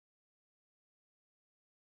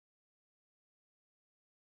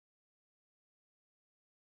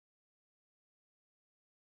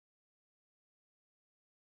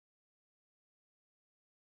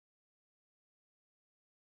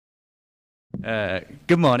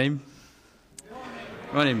Good morning.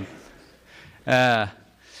 Good morning.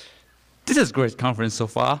 This is a great conference so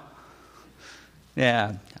far.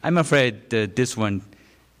 Yeah, I'm afraid that this one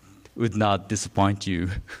would not disappoint you.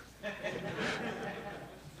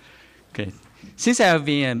 Okay. Since I have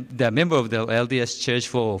been the member of the LDS Church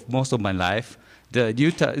for most of my life,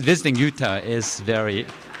 visiting Utah is very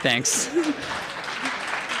thanks.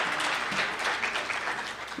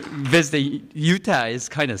 Visiting Utah is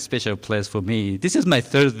kind of a special place for me. This is my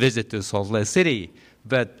third visit to Salt Lake City,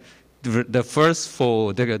 but the first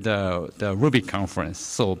for the Ruby conference.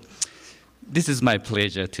 So this is my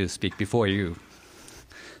pleasure to speak before you.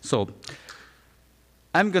 So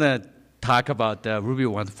I'm going to talk about the Ruby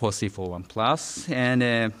 1.4c41 Plus,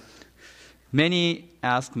 and many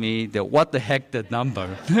ask me what the heck the number.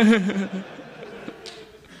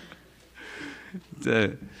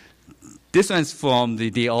 This one's from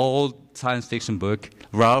the old science fiction book,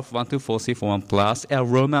 Ralph 1.4c41 Plus, A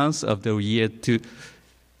Romance of the Year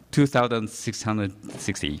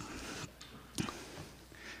 2660.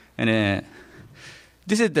 And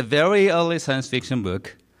this is the very early science fiction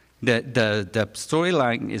book. The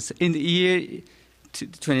storyline is in the year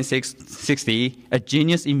 2660, a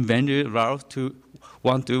genius inventor, Ralph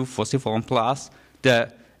 1.4c41 Plus.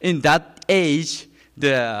 In that age,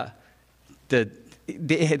 they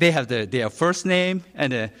have their first name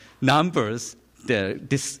and the numbers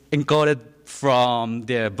this encoded from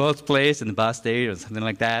their birthplace and birthday or something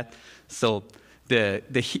like that. So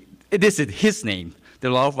this is his name.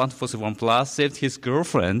 The Ralph 1.4c41 Plus saved his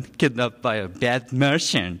girlfriend kidnapped by a bad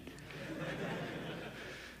merchant,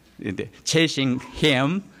 chasing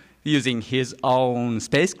him using his own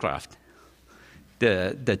spacecraft.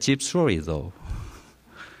 The cheap story, though.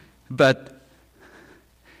 But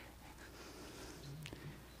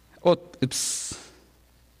oops.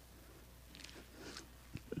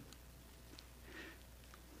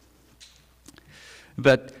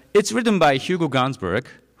 But it's written by Hugo Gansberg,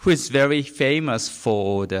 who is very famous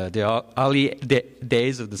for the early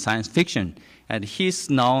days of the science fiction. And he's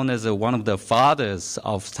known as one of the fathers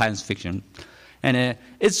of science fiction. And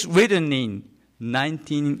it's written in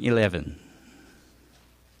 1911.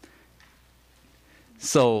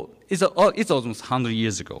 So it's almost 100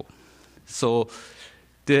 years ago. So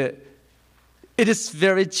it is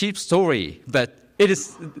very cheap story, but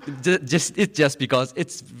it's just because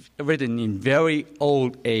it's written in very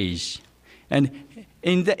old age. And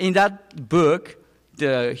in that book,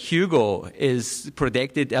 Hugo is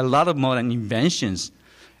predicted a lot of modern inventions.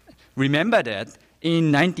 Remember that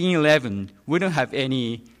in 1911, we don't have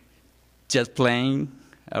any jet plane,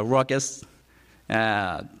 rockets,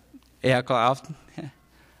 aircraft,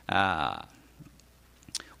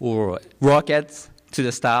 or rockets to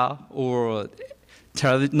the star, or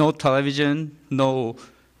no television, no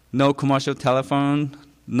commercial telephone,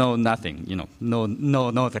 no nothing,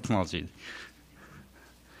 no technology.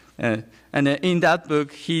 And in that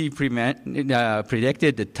book, he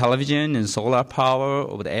predicted the television and solar power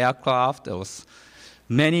of the aircraft. There was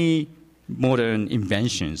many modern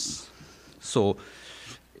inventions. So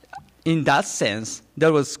in that sense,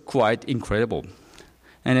 that was quite incredible.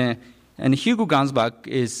 And Hugo Gansberg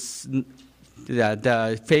is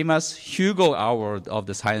the famous Hugo Award of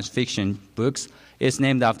the science fiction books is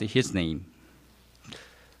named after his name.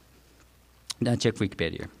 Then check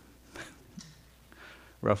Wikipedia.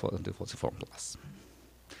 Ralph 1.4c41 Plus.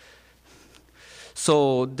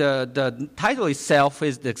 So the title itself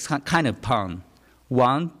is the kind of pun,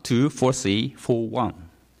 1.2.4c41.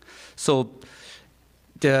 So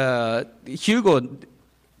Hugo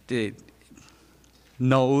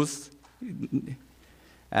knows.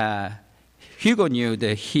 Hugo knew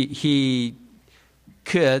that he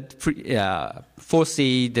could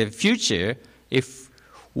foresee the future if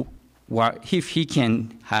he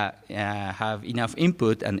can have enough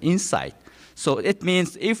input and insight. So it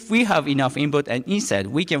means if we have enough input and insight,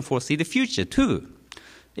 we can foresee the future too,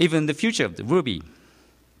 even the future of the Ruby.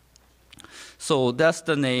 So that's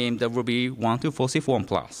the name, the Ruby 1.2.4c41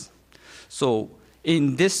 Plus. So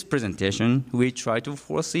in this presentation, we try to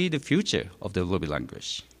foresee the future of the Ruby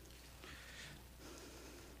language.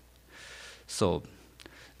 So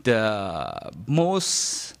the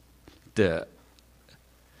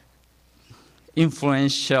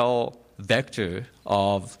influential vector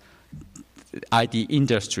of IT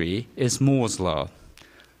industry is Moore's law,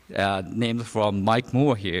 named from Mike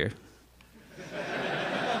Moore here.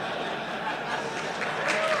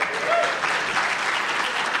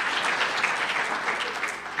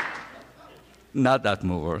 Not that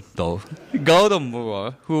Moore, though. Gordon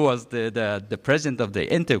Moore, who was the president of the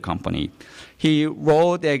Intel company, he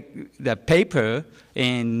wrote the paper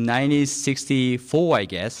in 1964, I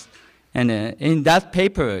guess. And in that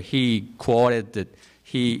paper, he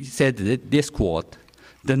said this quote: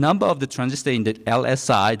 "The number of the transistors in the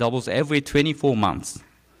LSI doubles every 24 months."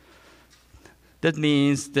 That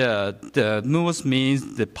means the Moore's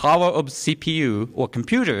means the power of CPU or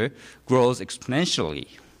computer grows exponentially.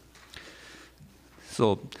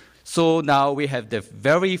 So now we have the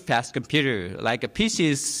very fast computer, like a PC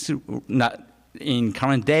is not in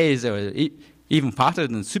current days or even faster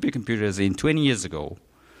than supercomputers in 20 years ago.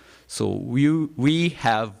 So we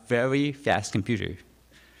have very fast computer,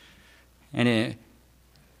 and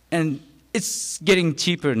it's getting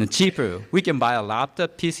cheaper and cheaper. We can buy a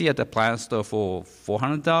laptop PC at the appliance store for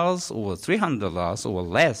 $400 or $300 or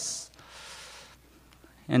less,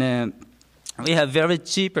 and we have very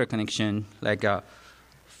cheaper connection, like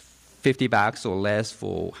 $50 or less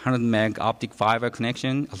for 100 meg optic fiber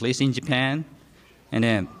connection, at least in Japan. And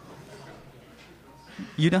then,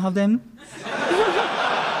 you don't have them?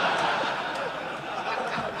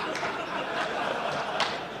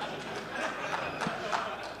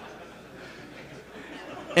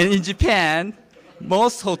 And in Japan,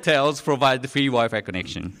 most hotels provide the free Wi-Fi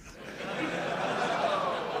connection.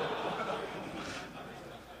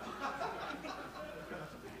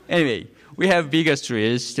 Anyway, we have bigger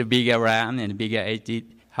storage, the bigger RAM, and bigger HD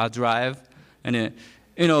hard drive. And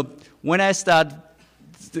when I start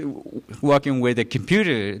working with the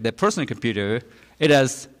computer, the personal computer, it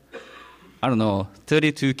has,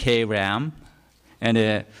 32K RAM and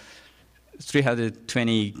a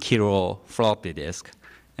 320 kilo floppy disk.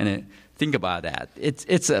 And think about that.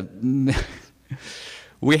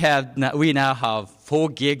 We now have 4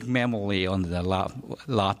 gig memory on the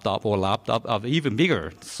laptop of even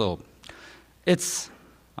bigger. So it's,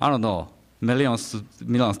 millions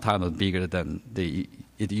times bigger than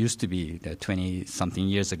it used to be 20-something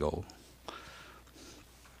years ago.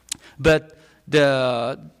 But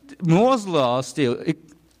the Moore's law still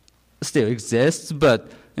exists, but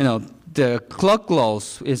the clock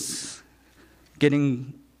laws is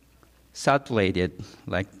getting saturated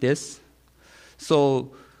like this.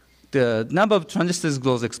 So the number of transistors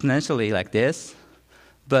grows exponentially like this,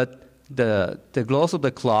 but the growth of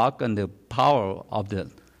the clock and the power of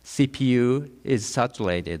the CPU is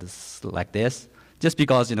saturated like this, just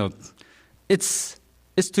because it's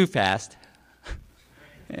too fast,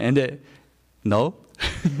 and no,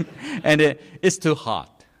 and it's too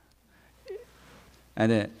hot,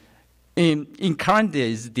 and in current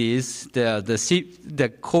days,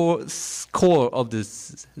 the core of the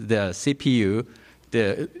CPU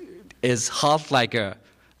is hot like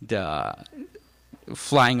the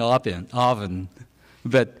flying oven,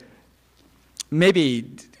 but maybe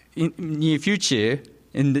in near future,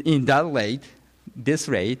 in this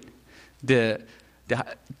rate, the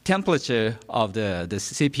temperature of the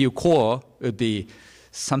CPU core would be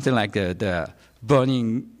something like the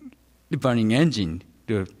burning engine,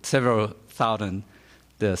 to several thousand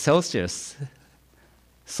Celsius.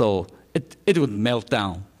 So it would melt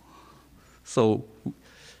down. So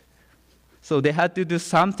they had to do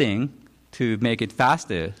something to make it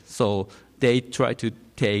faster. So they try to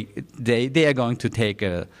they are going to take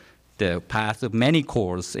the path of many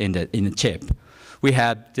cores in the chip. We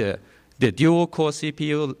have the dual core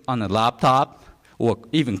CPU on a laptop, or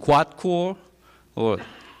even quad core, or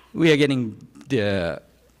we are getting the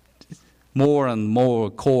more and more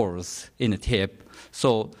cores in the chip.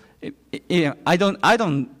 So I'm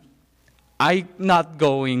not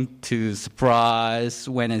going to surprise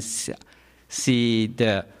when I see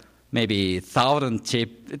the maybe 1,000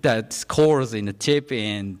 cores in the chip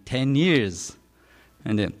in 10 years.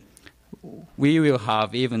 And we will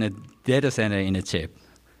have even a data center in the chip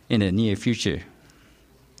in the near future.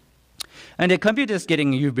 And the computer is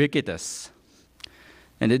getting ubiquitous.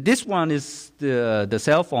 And this one is the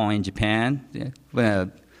cell phone in Japan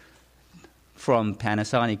from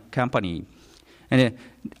Panasonic company. And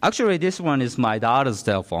actually, this one is my daughter's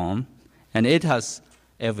cell phone, and it has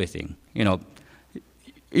everything.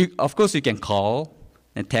 Of course, you can call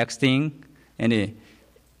and texting, and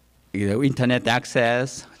internet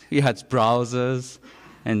access. It has browsers,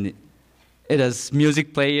 and it has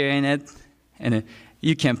music player in it, and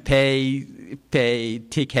you can pay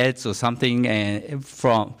tickets or something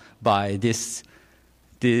by this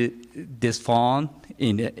phone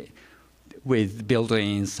with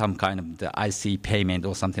building some kind of the IC payment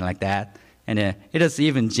or something like that, and it has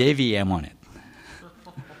even JVM on it.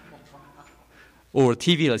 or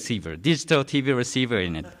TV receiver, digital TV receiver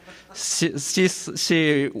in it.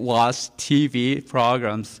 She watched TV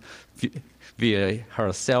programs via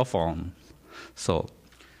her cell phone. So,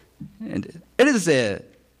 and it is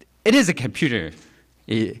a computer.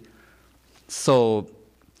 So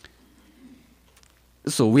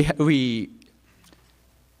we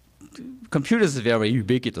computers are very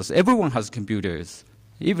ubiquitous. Everyone has computers.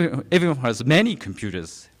 Everyone has many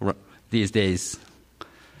computers these days.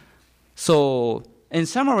 So, in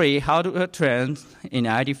summary, hardware trends in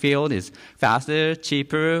IT field is faster,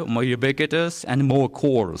 cheaper, more ubiquitous, and more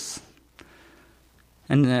cores.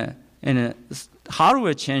 And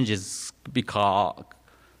hardware changes because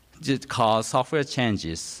software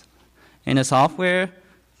changes. In the software,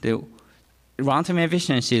 the runtime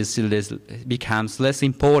efficiency becomes less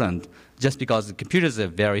important just because the computers are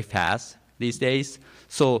very fast these days.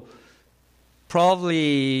 So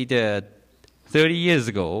probably 30 years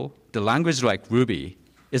ago, the language like Ruby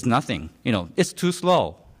is nothing. It's too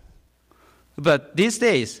slow. But these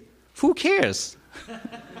days, who cares?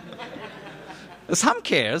 Some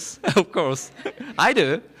cares, of course. I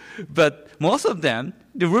do. But most of them,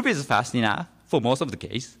 the Ruby is fast enough for most of the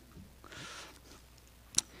case.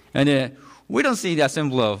 And we don't see the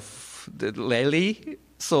assembler lately,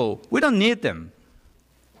 so we don't need them.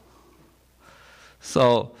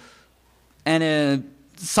 So, and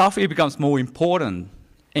software becomes more important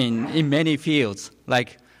in many fields.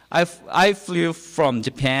 Like I flew from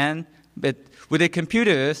Japan, but with the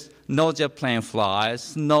computers, no jet plane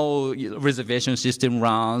flies, no reservation system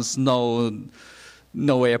runs, no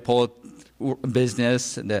airport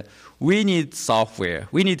business. We need software.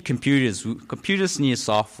 We need computers. Computers need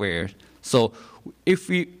software. So if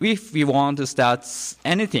we want to start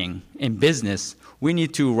anything in business, we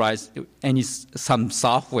need to write some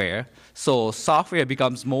software. So software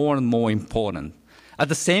becomes more and more important. At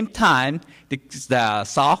the same time, the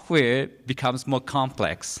software becomes more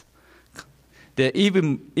complex.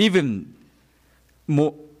 Even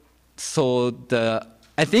more. So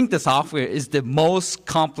I think the software is the most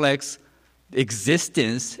complex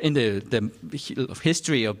existence in the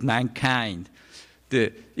history of mankind.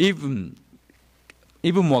 Even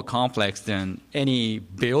more complex than any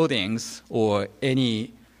buildings or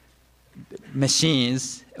any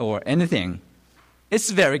machines or anything. It's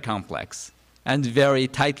very complex and very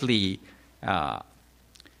tightly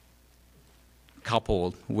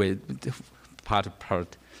coupled with part to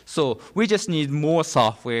part. So we just need more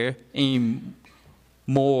software in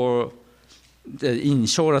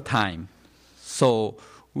shorter time. So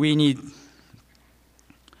we need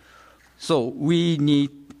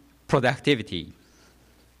productivity.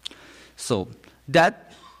 So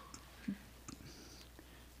that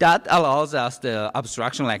allows us the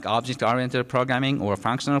abstraction like object-oriented programming or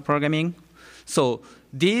functional programming. So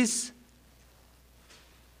this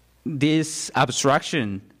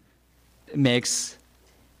abstraction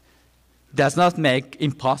does not make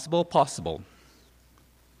impossible possible.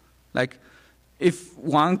 Like if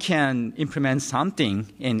one can implement something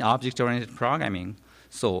in object-oriented programming,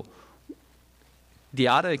 so the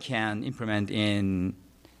other can implement in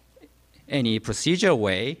any procedural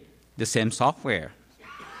way the same software.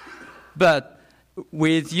 But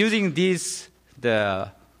with using the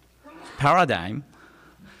paradigm,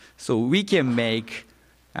 so we can make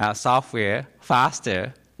software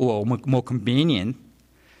faster or more convenient.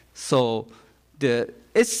 So the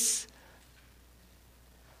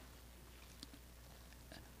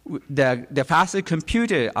faster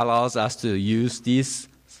computer allows us to use this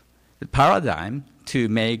paradigm to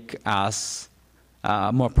make us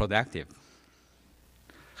more productive.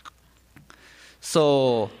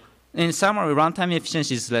 So in summary, runtime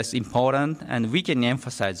efficiency is less important, and we can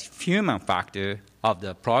emphasize human factor of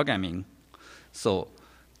the programming. So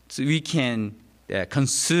we can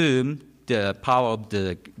consume the power of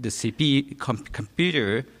the CPU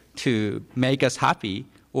computer to make us happy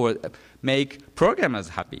or make programmers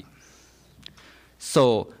happy.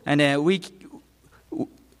 So, and then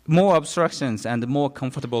more abstractions and more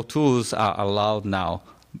comfortable tools are allowed now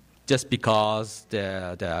just because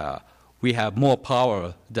we have more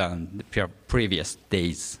power than the previous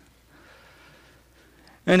days.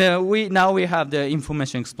 And now we have the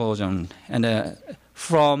information explosion. And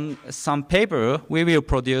from some paper, we will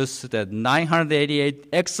produce the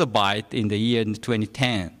 988 exabyte in the year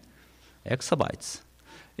 2010. Exabytes.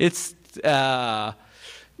 It's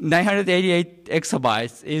 988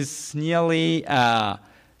 exabytes is nearly 1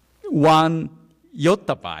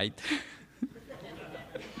 yottabyte,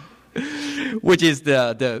 which is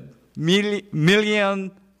the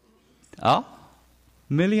million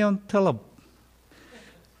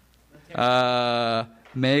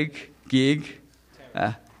meg, gig,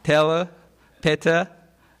 tera, peta,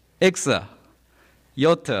 exa,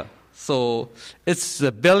 iota. So it's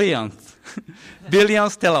a billionth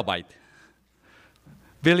terabyte.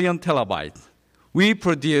 Billion terabyte. We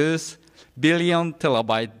produce billion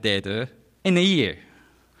terabyte data in a year.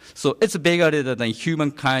 So it's bigger data than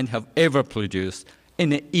humankind have ever produced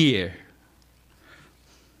in a year.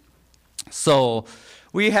 So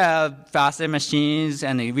we have faster machines,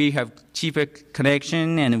 and we have cheaper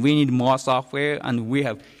connection, and we need more software, and we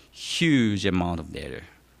have huge amount of data.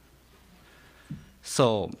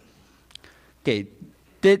 So, okay,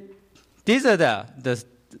 these are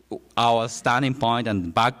our starting point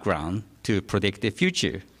and background to predict the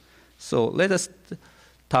future. So let us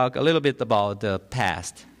talk a little bit about the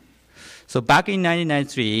past. So back in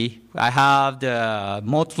 1993, I have the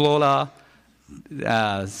Motorola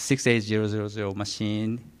 68000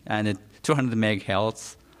 machine and a 200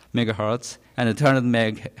 megahertz and a 200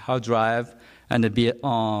 meg hard drive and a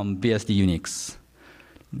BSD Unix.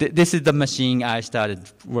 This is the machine I started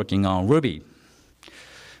working on Ruby.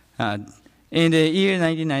 In the year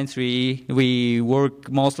 1993, we worked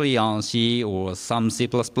mostly on C or some C++.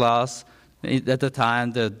 At the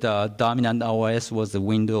time, the dominant OS was the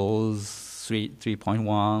Windows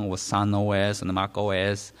 3.1 or Sun OS and Mac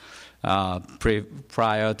OS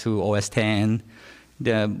prior to OS 10.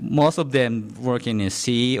 Most of them working in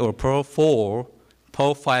C or Perl 4.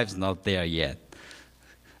 Perl 5 is not there yet.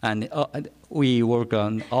 And we work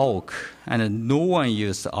on Oak, and no one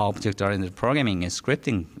used object-oriented programming in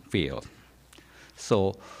scripting field.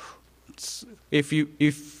 So if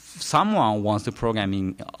someone wants to program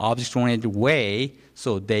in object-oriented way,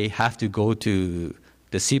 so they have to go to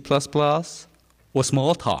the C++ or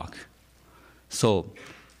Smalltalk. So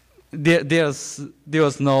there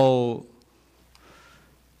was no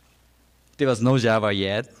Java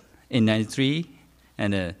yet in '93,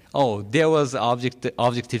 and there was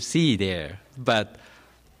Objective-C there, but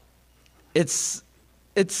it's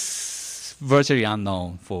virtually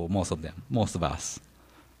unknown for most of us.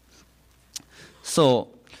 So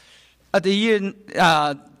at the year,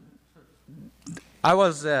 I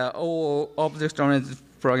was an object-oriented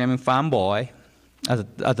programming fanboy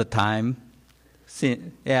at the time.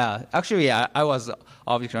 Actually, I was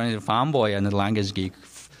object-oriented fanboy and a language geek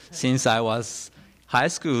since I was high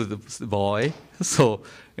school boy. So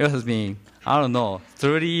it has been,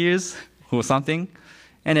 30 years or something.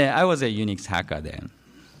 And I was a Unix hacker then.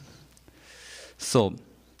 So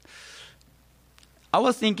I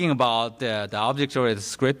was thinking about the object-oriented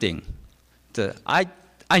scripting. I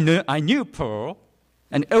knew Perl,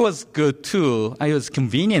 and it was good tool. It was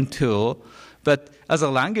convenient tool, but as a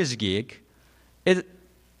language geek, as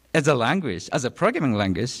a programming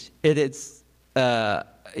language, it is.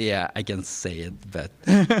 I can say it, but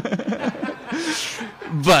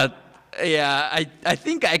I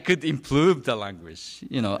think I could improve the language.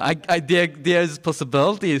 There's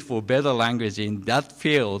possibilities for better language in that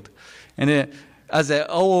field, and as an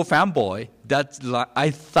OO fanboy,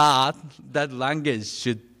 I thought that language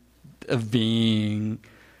should have been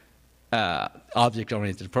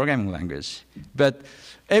object-oriented programming language. But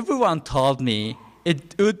everyone told me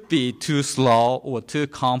it would be too slow or too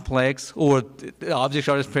complex, or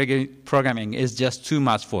object-oriented programming is just too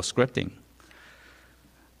much for scripting.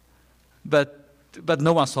 But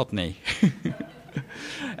no one stopped me.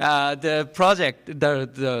 The project,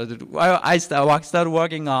 I started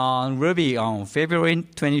working on Ruby on February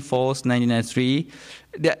 24th, 1993,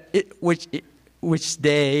 which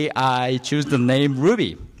day I chose the name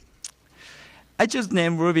Ruby. I chose the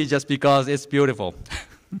name Ruby just because it's beautiful.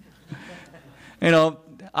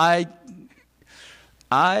 I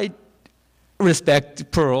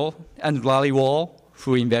respect Perl and Larry Wall,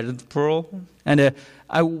 who invented Perl, and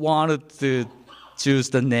I wanted to choose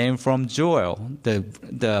the name from jewel,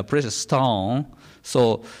 the precious stone.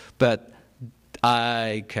 So, but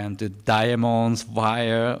I came to diamonds,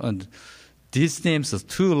 fire, and these names are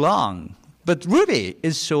too long. But Ruby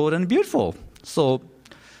is short and beautiful. So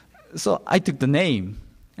I took the name.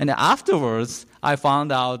 And afterwards, I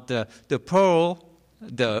found out the pearl,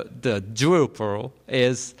 the jewel pearl,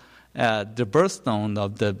 is the birthstone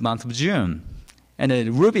of the month of June. And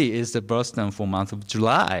Ruby is the birthstone for month of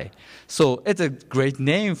July. So it's a great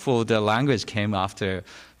name for the language came after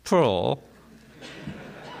Perl.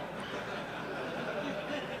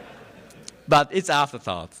 But it's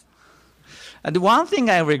afterthought. And the one thing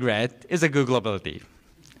I regret is the Googleability.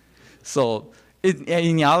 So in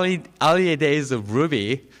the early days of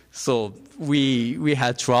Ruby, so we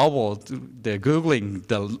had trouble Googling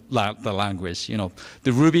the language.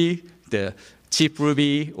 The Ruby, the cheap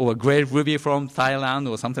Ruby, or great Ruby from Thailand,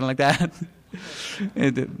 or something like that.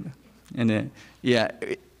 and Yeah,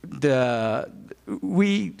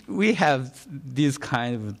 we have this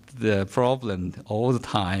kind of the problem all the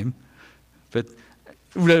time, but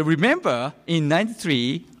remember in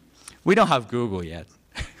 '93 we don't have Google yet,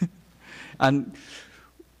 and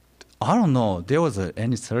I don't know there was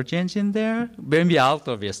any search engine there. Maybe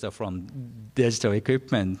AltaVista from digital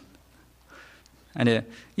equipment, and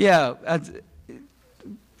yeah.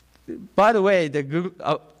 By the way, the Google,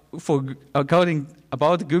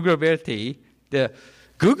 about Googleability, the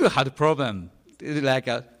Google had a problem. Like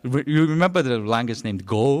you remember the language named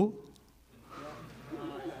Go?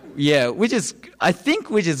 Yeah, which is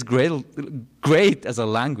great as a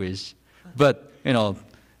language, but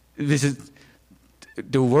this is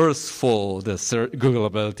the worst for the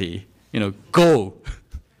Googleability. Go.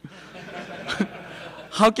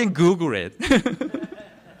 How can Google it?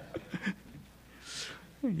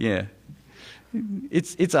 Yeah,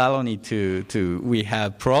 it's irony we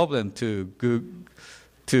have problem to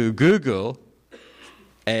Google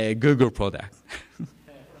a Google product.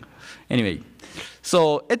 Anyway,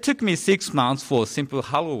 so it took me 6 months for simple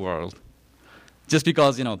Hello World, just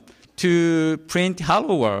because to print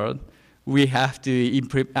Hello World we have to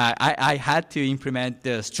I had to implement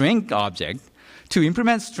the string object. To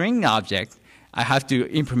implement string object, I have to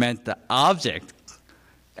implement the object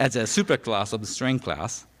as a superclass of the string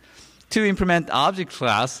class. To implement object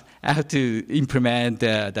class, I have to implement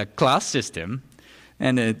the class system.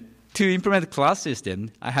 And to implement the class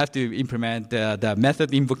system, I have to implement the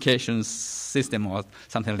method invocation system or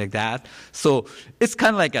something like that. So it's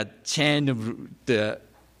kind of like a chain of the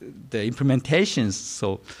implementations.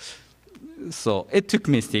 So it took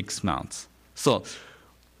me 6 months. So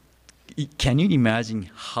can you imagine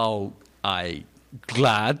how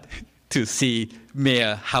glad to see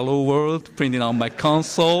mere Hello World printed on my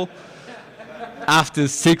console after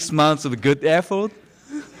 6 months of good effort?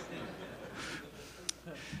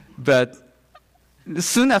 But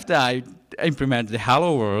soon after I implemented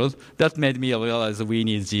Hello World, that made me realize we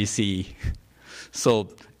need GC. So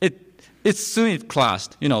it soon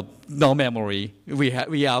clashed. No memory.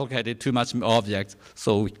 We allocated too much objects.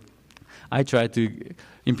 So I tried to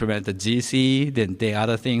implement the GC, then the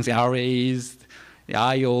other things, arrays, the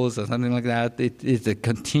IOs or something like that. It's a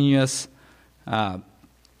continuous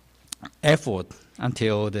effort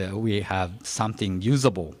until we have something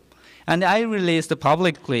usable. And I released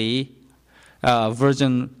publicly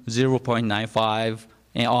version 0.95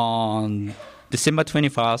 on December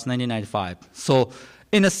 21st, 1995. So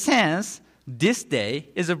in a sense, this day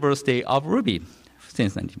is the birthday of Ruby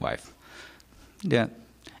since 1995. The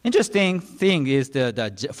interesting thing is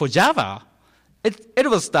for Java, it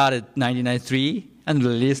was started 1993 and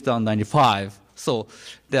released on 95. So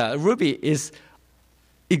the Ruby is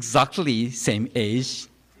exactly same age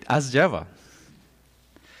as Java.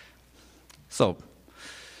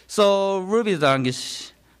 So Ruby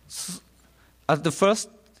language, at the first,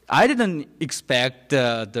 I didn't expect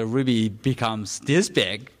the Ruby becomes this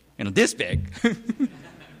big, this big.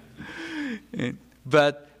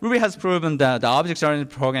 But Ruby has proven that the object-oriented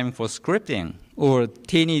programming for scripting or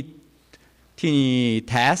teeny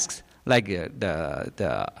tasks like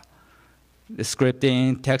the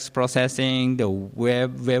scripting, text processing, the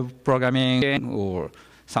web programming, or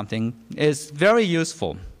something is very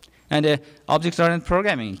useful. And object-oriented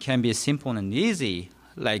programming can be simple and easy,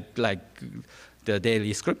 like the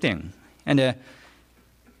daily scripting. And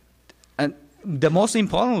the most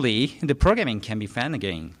importantly, the programming can be fun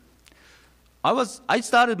again. I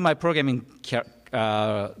started my programming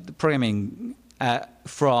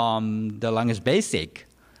from the language BASIC.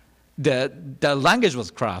 The language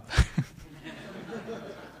was crap.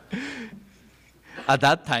 At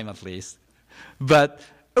that time, at least. But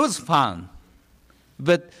it was fun.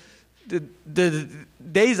 But the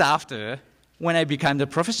days after, when I became the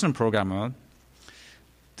professional programmer,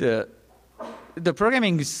 the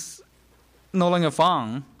programming is no longer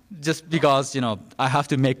fun just because I have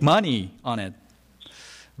to make money on it.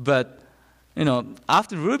 But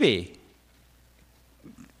after Ruby,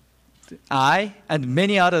 I and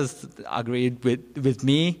many others agreed with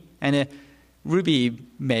me, and Ruby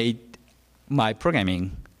made my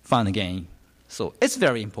programming fun again. So it's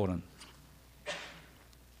very important.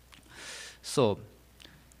 So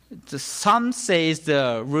some says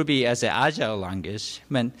the Ruby as an agile language.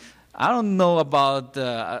 I don't know about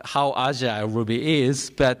how agile Ruby is,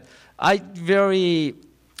 but I very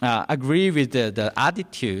agree with the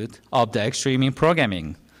attitude of the extreme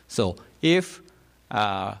programming. So if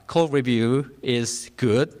code review is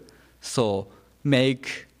good, so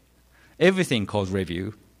make everything code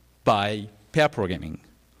review by pair programming.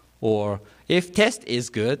 Or if test is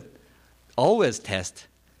good, always test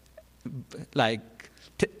like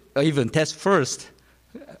even test first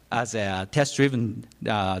as a test-driven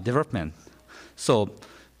development. So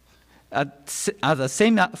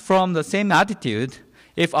from the same attitude,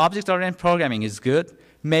 if object-oriented programming is good,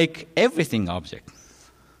 make everything object.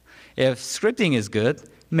 If scripting is good,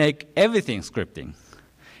 make everything scripting.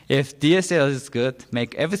 If DSL is good,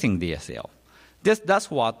 make everything DSL.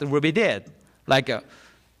 That's what Ruby did. Like,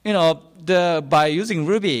 by using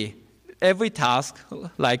Ruby, every task,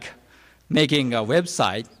 like making a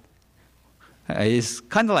website, is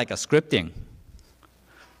kind of like a scripting.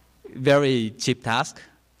 Very cheap task.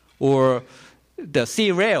 Or the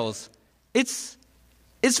C Rails, it's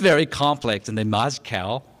very complex and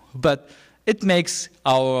magical, but it makes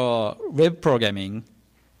our web programming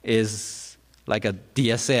is like a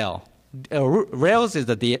DSL. Rails is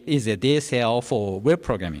a DSL for web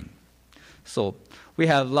programming. So we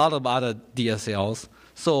have a lot of other DSLs.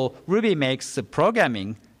 So Ruby makes the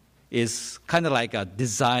programming is kind of like a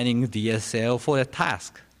designing DSL for a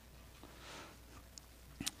task.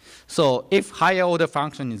 So if higher order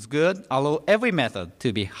function is good, allow every method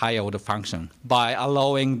to be higher order function by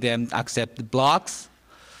allowing them to accept blocks.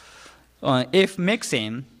 If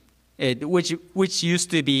mixing, which used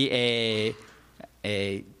to be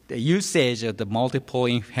a usage of the multiple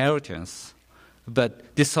inheritance, but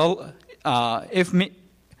if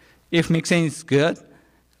mixing is good,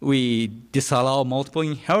 we disallow multiple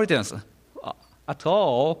inheritance at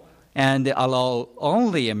all and allow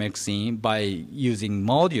only a mixing by using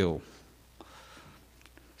module.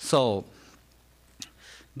 So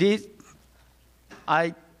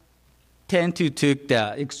I tend to take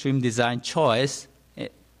the extreme design choice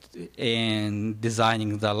in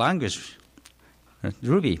designing the language,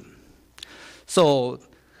 Ruby. So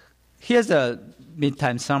here's a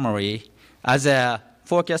mid-time summary. As a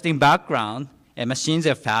forecasting background, machines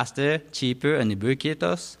are faster, cheaper, and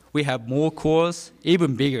ubiquitous. We have more cores,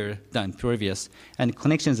 even bigger than previous, and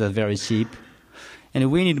connections are very cheap.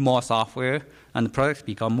 And we need more software, and the products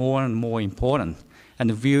become more and more important.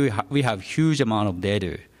 And we have huge amount of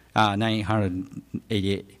data,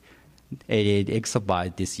 988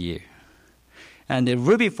 exabytes this year. And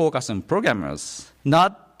Ruby focus on programmers,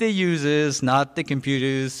 not the users, not the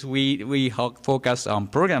computers. We focus on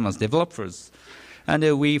programmers, developers. And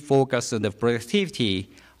we focus on the productivity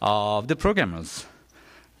of the programmers.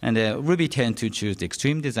 And Ruby tend to choose the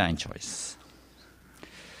extreme design choice.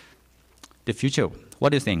 The future, what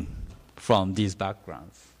do you think from these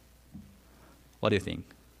backgrounds? What do you think?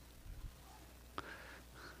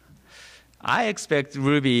 I expect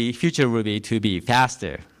future Ruby to be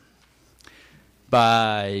faster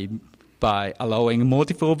by allowing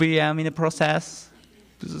multiple VM in the process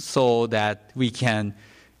so that we can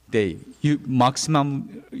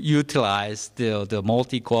maximum utilize the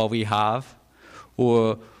multi-core we have,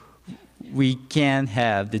 or we can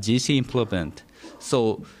have the GC improvement.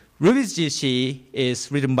 So Ruby's GC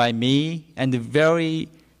is written by me and very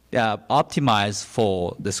optimized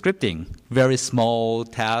for the scripting, very small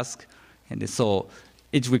task, and so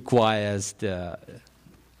it requires the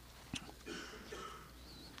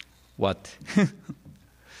what?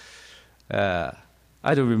 I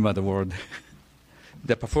don't remember the word.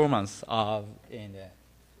 The performance of in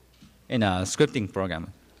a scripting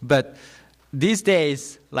program, but these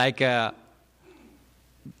days, like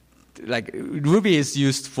Ruby is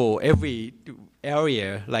used for every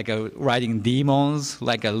area, like writing daemons,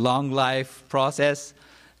 like a long life process.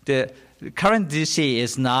 The current GC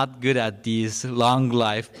is not good at these long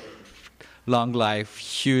life,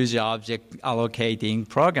 huge object allocating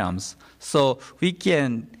programs. So we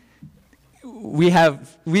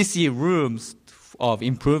see rooms of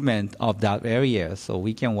improvement of that area, so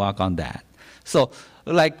we can work on that. So,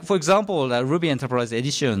 like for example, the Ruby Enterprise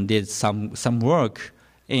Edition did some work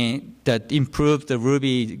that improved the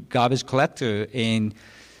Ruby garbage collector in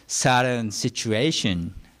certain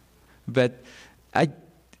situation, but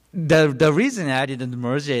the reason I didn't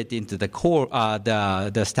merge it into the core,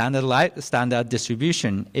 the standard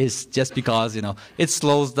distribution is just because it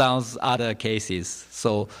slows down other cases.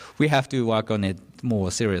 So we have to work on it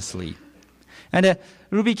more seriously. And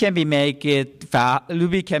Ruby can be made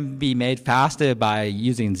faster by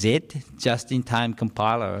using Zit, just-in-time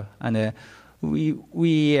compiler, and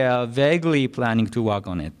we are vaguely planning to work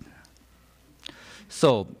on it.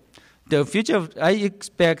 So I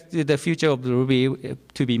expect the future of Ruby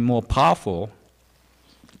to be more powerful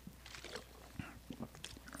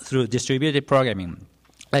through distributed programming,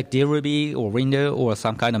 like DRuby or Render or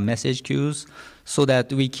some kind of message queues, so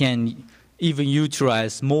that we can even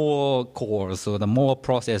utilize more cores or more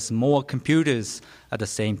process, more computers at the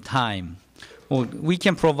same time. Or we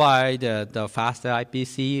can provide the faster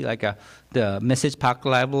IPC, like the message pack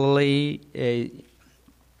library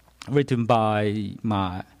written by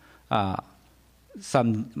my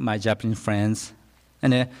my Japanese friends,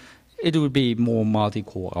 and it will be more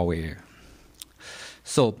multi-core aware.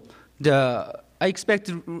 So I expect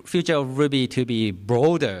the future of Ruby to be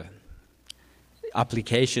broader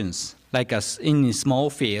applications, like in a small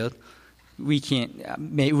field. We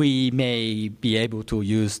may be able to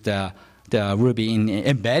use the Ruby in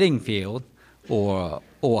embedding field or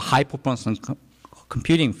high performance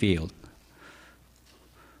computing field.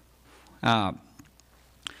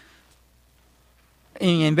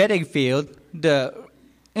 In embedding field, the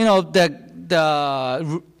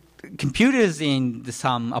computers in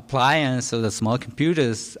some appliance or the small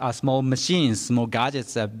computers are small machines, small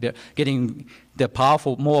gadgets are getting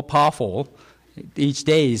more powerful each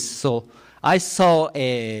day. So I saw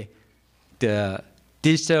the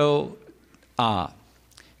digital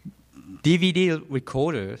DVD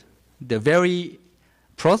recorder, the very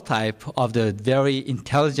prototype of the very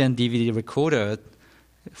intelligent DVD recorder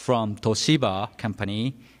from Toshiba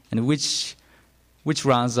company, and which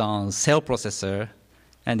runs on cell processor,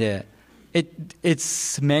 and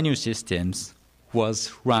its menu systems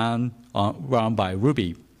was run by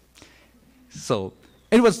Ruby. So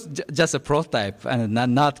it was just a prototype and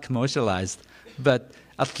not commercialized, but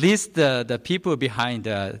at least the people behind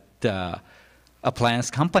the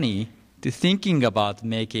appliance company thinking about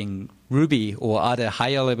making Ruby or other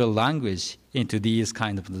higher level language into these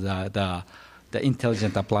kind of the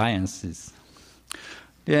intelligent appliances.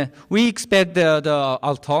 Yeah, we expect the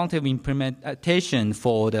alternative implementation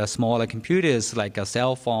for the smaller computers like a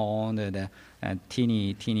cell phone and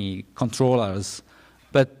teeny controllers,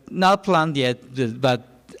 but not planned yet. But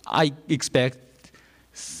I expect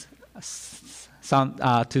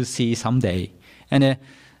to see someday. And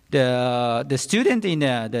the student in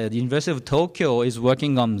the University of Tokyo is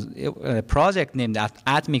working on a project named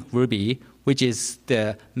Atomic Ruby, which is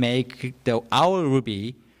to make our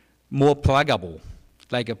Ruby more pluggable,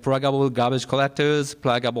 like a pluggable garbage collectors,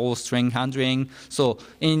 pluggable string handling. So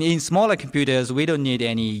in smaller computers, we don't need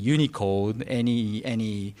any Unicode,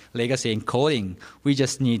 any legacy encoding. We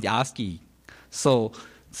just need ASCII. So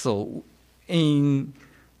in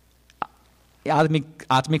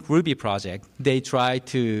Atomic Ruby project, they try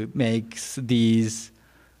to make these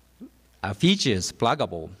features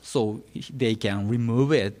pluggable, so they can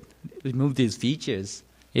remove these features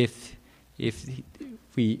if the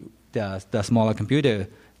smaller computer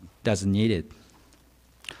doesn't need it.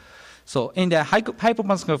 So in the high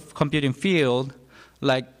performance computing field,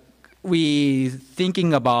 like we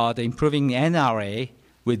thinking about improving NRA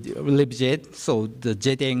with libjit, so the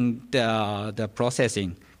jetting the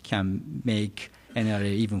processing can make NRA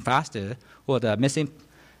even faster, or the missing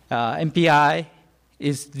MPI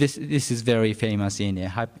this is very famous in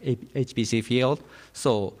the HPC field.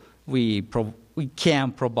 So we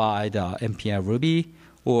can provide MPI Ruby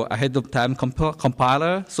or ahead of time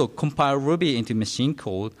compiler. So compile Ruby into machine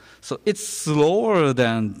code. So it's slower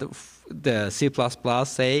than the C++,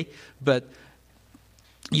 say, but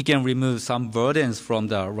you can remove some burdens from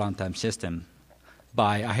the runtime system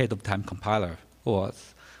by ahead of time compiler. Or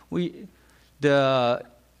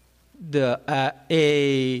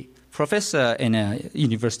a professor in a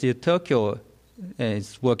University of Tokyo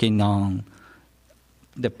is working on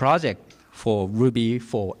the project for Ruby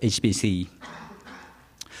for HPC.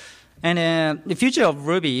 And the future of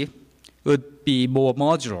Ruby would be more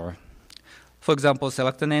modular. For example,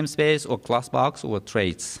 selector namespace or class box or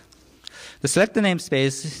traits. The selector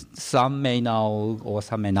namespace, some may know or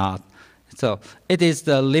some may not. So it is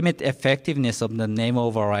the limit effectiveness of the name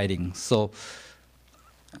overriding. So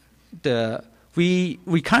we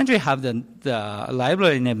currently have the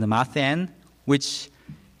library named Mathen, which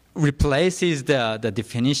replaces the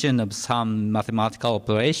definition of some mathematical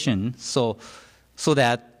operation, so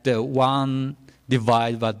that the 1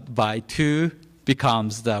 divided by 2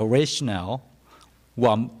 becomes the rational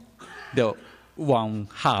the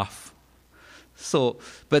 1/2. So,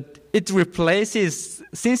 but it replaces,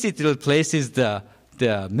 since it replaces the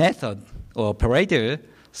method or operator,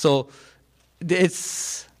 so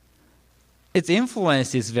its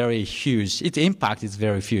influence is very huge. Its impact is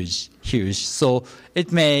very huge. So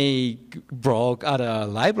it may broke other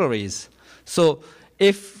libraries. So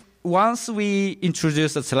if once we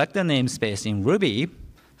introduce a selector namespace in Ruby,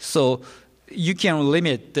 so you can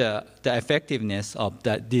limit the effectiveness of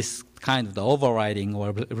this kind of the overriding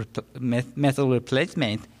or method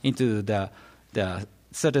replacement into the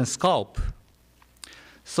certain scope,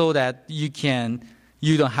 so that you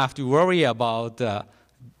don't have to worry about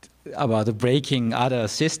about breaking other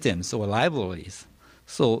systems or libraries.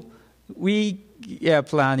 So we are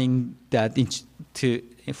planning that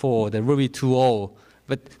for the Ruby 2.0,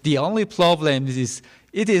 but the only problem is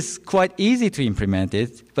it is quite easy to implement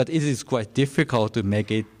it, but it is quite difficult to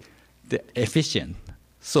make it efficient.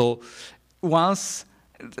 So if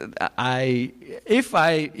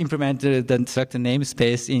I implemented the certain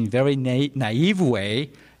namespace in very naive way,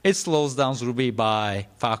 it slows down Ruby by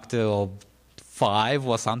factor of 5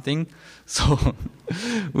 or something. So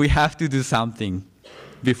we have to do something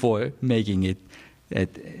before making it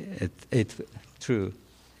true.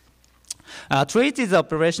 Trace is the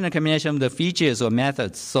operational combination of the features or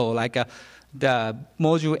methods. So like the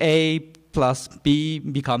module A plus B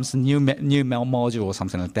becomes new module or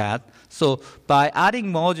something like that. So by adding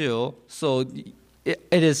module, so it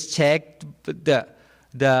is checked, the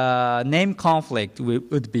name conflict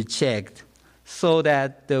would be checked so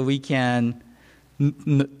that we can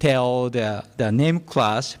tell the name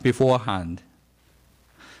class beforehand.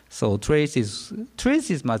 So trace is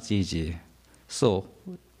much easier. So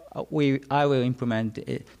I will implement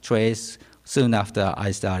trace soon after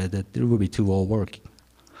I started the Ruby 2.0 work.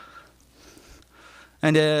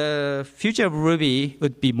 And the future of Ruby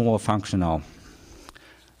would be more functional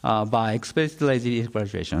by explicit lazy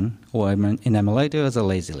declaration or in emulator as a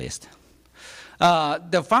lazy list.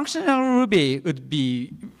 The functional Ruby would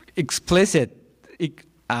be explicit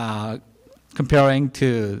comparing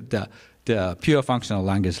to the pure functional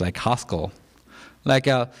language like Haskell. Like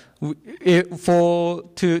to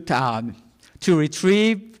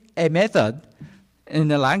retrieve a method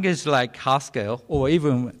in a language like Haskell or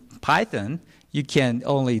even Python, you can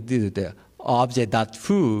only do the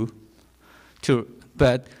object.foo,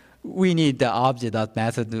 but we need the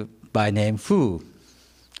object.method by name foo.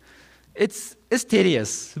 It's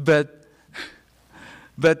tedious, but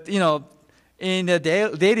you know, in the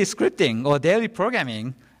daily scripting or daily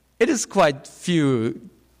programming, it is quite few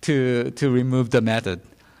to remove the method.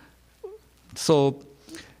 So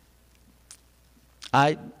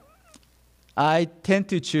I tend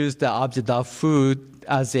to choose the object.foo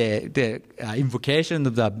as the invocation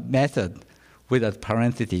of the method without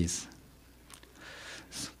parentheses.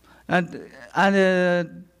 And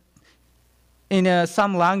in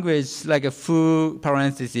some language, like a foo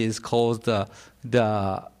parentheses calls the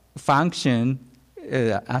function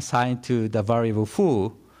assigned to the variable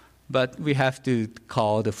foo, but we have to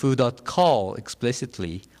call the foo.call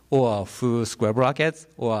explicitly, or foo square brackets,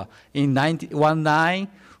 or in 19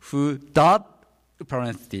 foo dot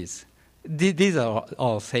parentheses. These are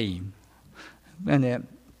all same. And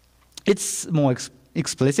it's more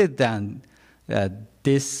explicit than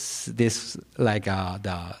this like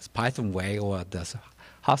the Python way or the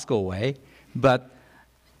Haskell way, but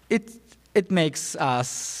it makes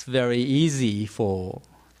us very easy for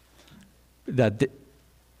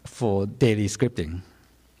daily scripting.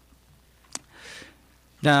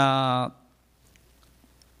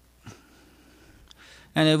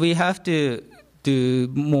 And we have to do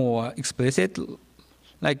more explicit,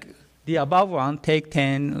 like the above one, take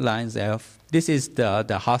 10 lines f. This is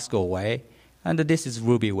the Haskell way, and this is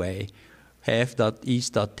Ruby way,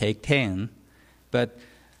 f.each.take 10. But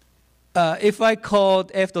if I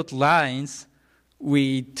called f.lines,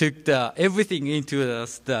 we took everything into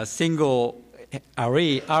the single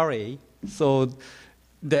array, so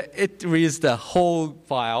it reads the whole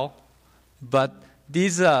file. But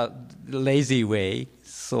these are lazy way,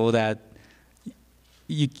 so that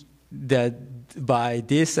by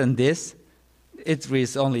this and this, it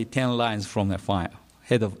reads only 10 lines from the file,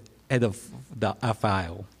 head of a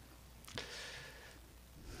file.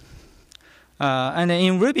 And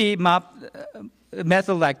in Ruby,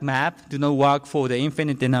 method like map do not work for the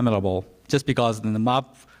infinite enumerable, just because the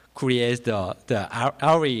map creates the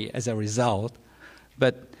array as a result.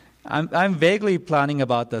 But I'm vaguely planning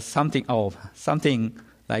about something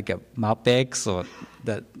like a mapx, or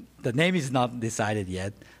the name is not decided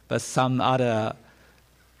yet, but some other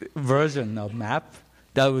version of map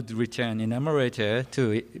that would return enumerator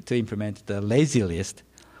to implement the lazy list.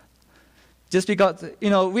 Just because, you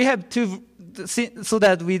know, we have so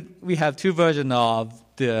that we have two versions of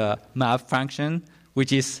the map function,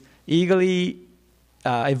 which is eagerly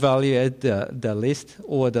evaluate the list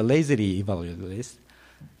or the lazily evaluate the list.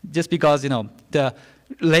 Just because, you know, the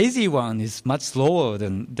lazy one is much slower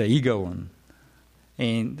than the eager one.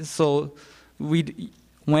 And so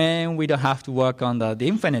when we don't have to work on the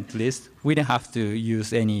infinite list, we don't have to use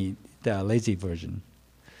the lazy version.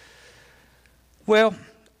 Well,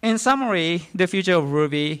 in summary, the future of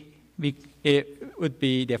Ruby it would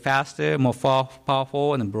be the faster, more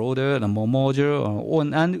powerful, and broader, and more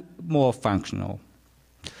modular, and more functional.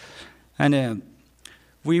 And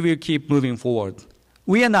we will keep moving forward.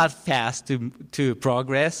 We are not fast to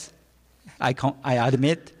progress, I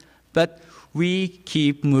admit, but we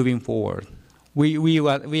keep moving forward. We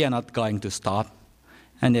are not going to stop,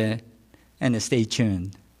 and stay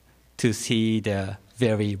tuned to see the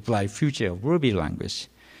very bright future of Ruby language,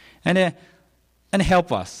 and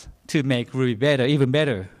help us to make Ruby better, even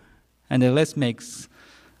better. And let's make,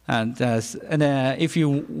 if you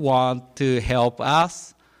want to help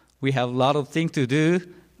us, we have a lot of things to do: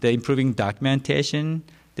 the improving documentation,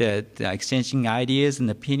 the exchanging ideas and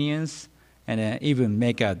opinions, and even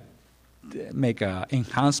make a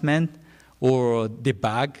enhancement or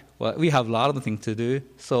debug. Well, we have a lot of things to do.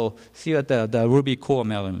 So see you at the Ruby core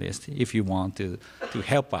mailing list if you want to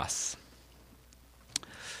help us.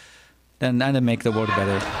 Then make the world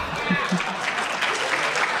better.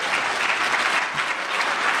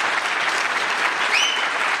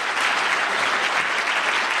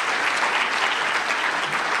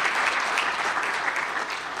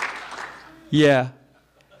 Yeah,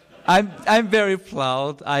 I'm very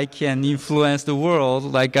proud I can influence the world,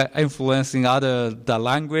 like influencing the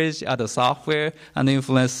language, other software, and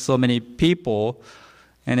influence so many people.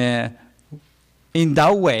 And in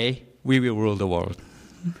that way, we will rule the world.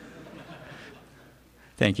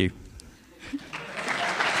 Thank you.